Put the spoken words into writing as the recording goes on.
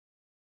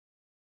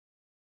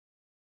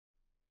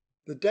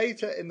The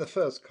data in the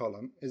first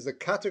column is the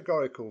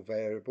categorical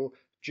variable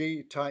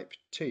G type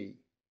T,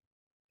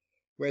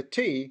 where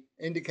T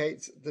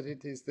indicates that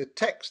it is the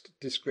text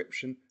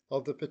description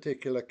of the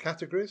particular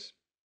categories,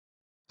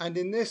 and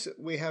in this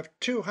we have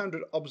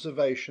 200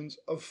 observations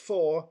of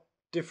 4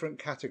 different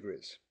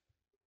categories: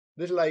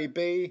 little a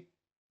b,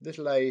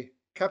 little a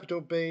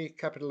capital B,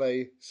 capital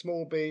A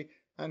small b,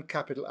 and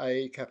capital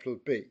A capital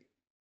B.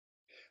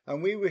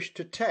 And we wish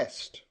to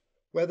test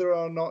whether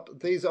or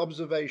not these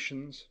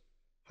observations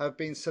have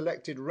been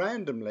selected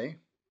randomly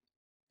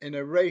in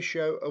a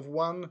ratio of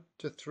 1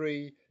 to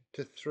 3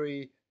 to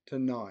 3 to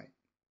 9.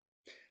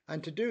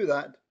 And to do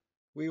that,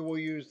 we will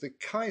use the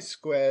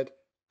chi-squared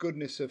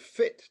goodness of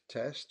fit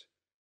test,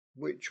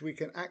 which we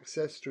can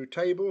access through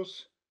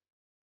tables,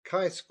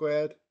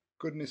 chi-squared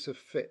goodness of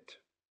fit.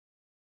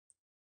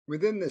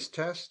 Within this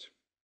test,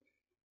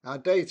 our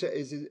data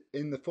is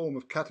in the form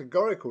of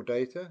categorical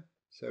data,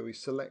 so we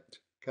select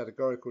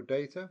categorical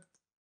data,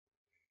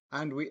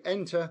 and we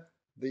enter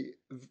the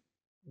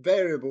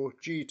variable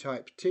G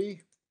type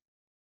T.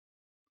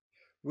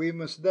 We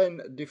must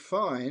then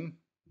define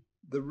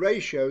the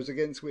ratios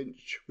against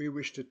which we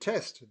wish to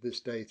test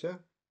this data.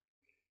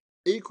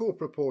 Equal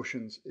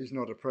proportions is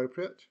not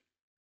appropriate,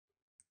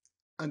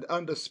 and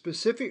under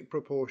specific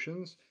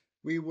proportions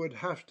we would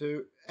have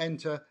to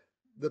enter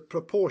the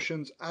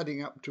proportions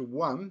adding up to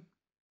 1,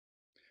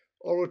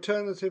 or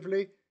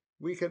alternatively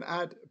we can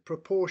add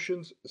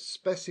proportions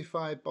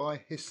specified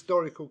by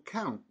historical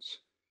counts,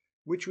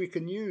 which we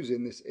can use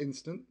in this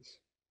instance,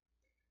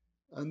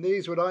 and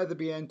these would either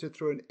be entered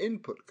through an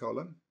input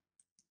column,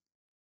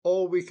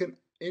 or we can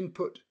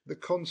input the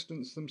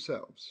constants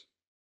themselves.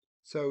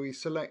 So we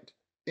select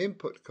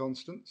input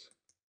constants,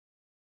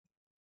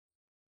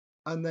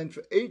 and then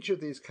for each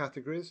of these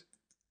categories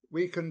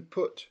we can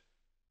put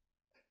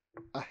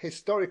a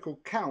historical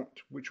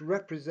count which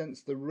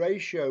represents the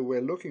ratio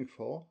we're looking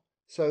for.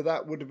 So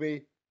that would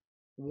be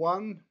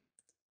 1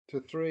 to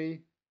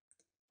 3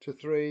 to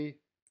 3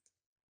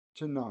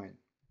 to 9.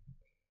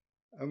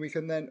 And we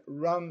can then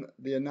run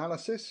the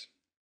analysis.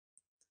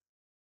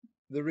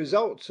 The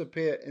results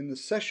appear in the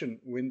session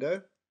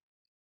window,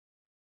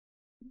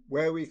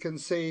 where we can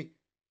see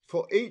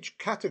for each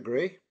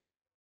category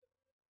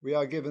we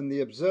are given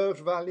the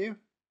observed value,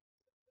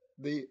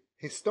 the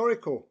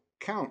historical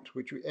count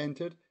which we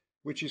entered,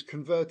 which is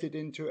converted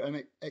into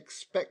an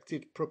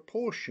expected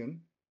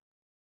proportion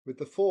with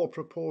the 4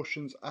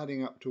 proportions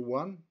adding up to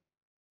 1.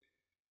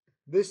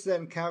 This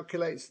then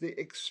calculates the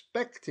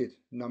expected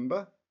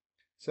number,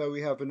 so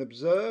we have an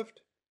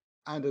observed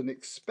and an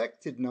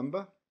expected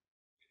number,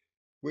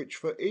 which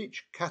for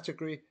each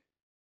category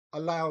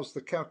allows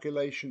the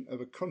calculation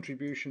of a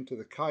contribution to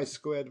the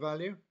chi-squared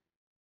value.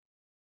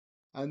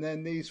 And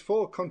then these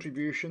 4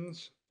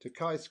 contributions to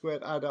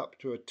chi-squared add up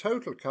to a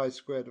total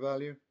chi-squared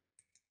value,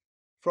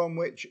 from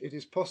which it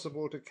is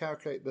possible to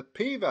calculate the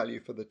p-value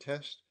for the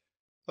test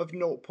of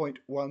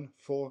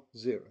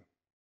 0.140.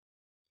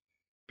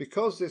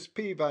 Because this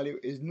p-value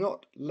is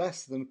not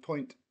less than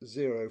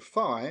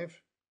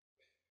 0.05,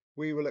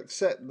 we will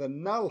accept the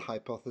null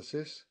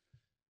hypothesis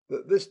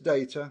that this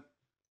data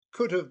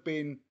could have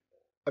been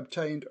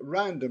obtained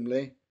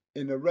randomly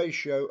in a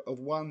ratio of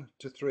 1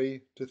 to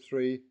 3 to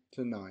 3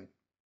 to 9.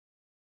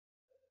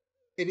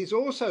 It is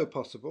also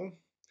possible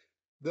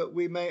that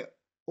we may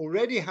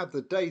already have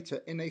the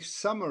data in a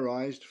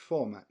summarized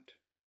format.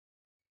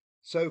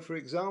 So for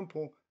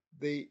example,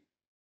 the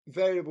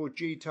variable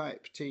G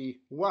type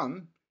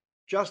T1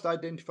 just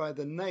identify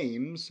the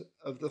names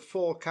of the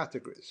 4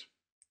 categories,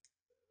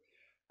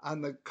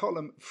 and the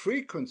column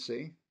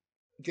frequency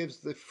gives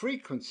the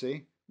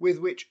frequency with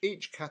which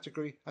each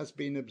category has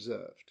been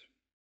observed.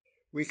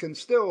 We can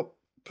still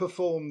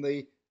perform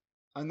the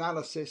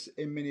analysis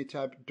in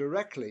Minitab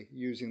directly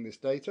using this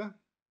data.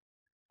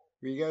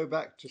 We go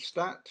back to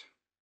Stat,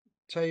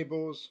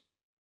 Tables,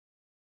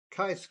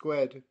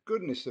 chi-squared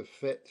goodness of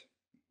fit,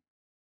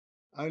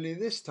 only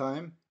this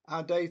time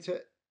our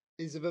data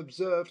is of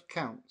observed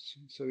counts.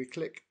 So we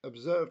click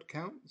observed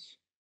counts,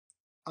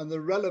 and the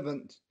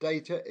relevant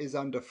data is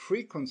under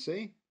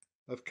frequency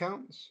of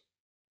counts,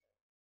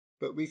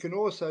 but we can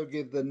also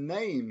give the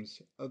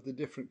names of the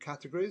different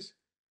categories,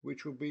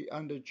 which will be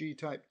under G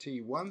type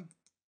T1.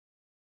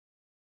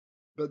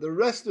 But the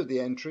rest of the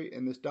entry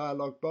in this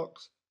dialog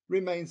box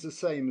remains the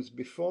same as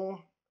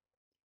before,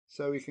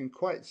 so we can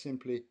quite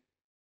simply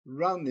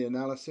run the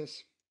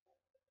analysis,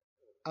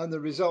 and the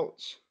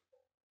results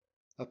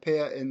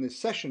appear in the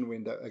session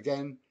window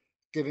again,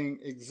 giving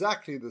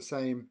exactly the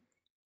same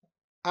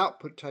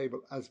output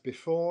table as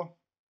before,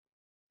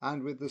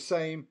 and with the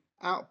same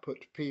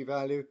output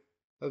p-value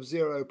of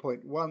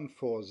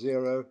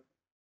 0.140,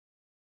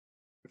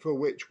 for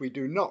which we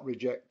do not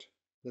reject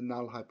the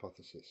null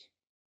hypothesis.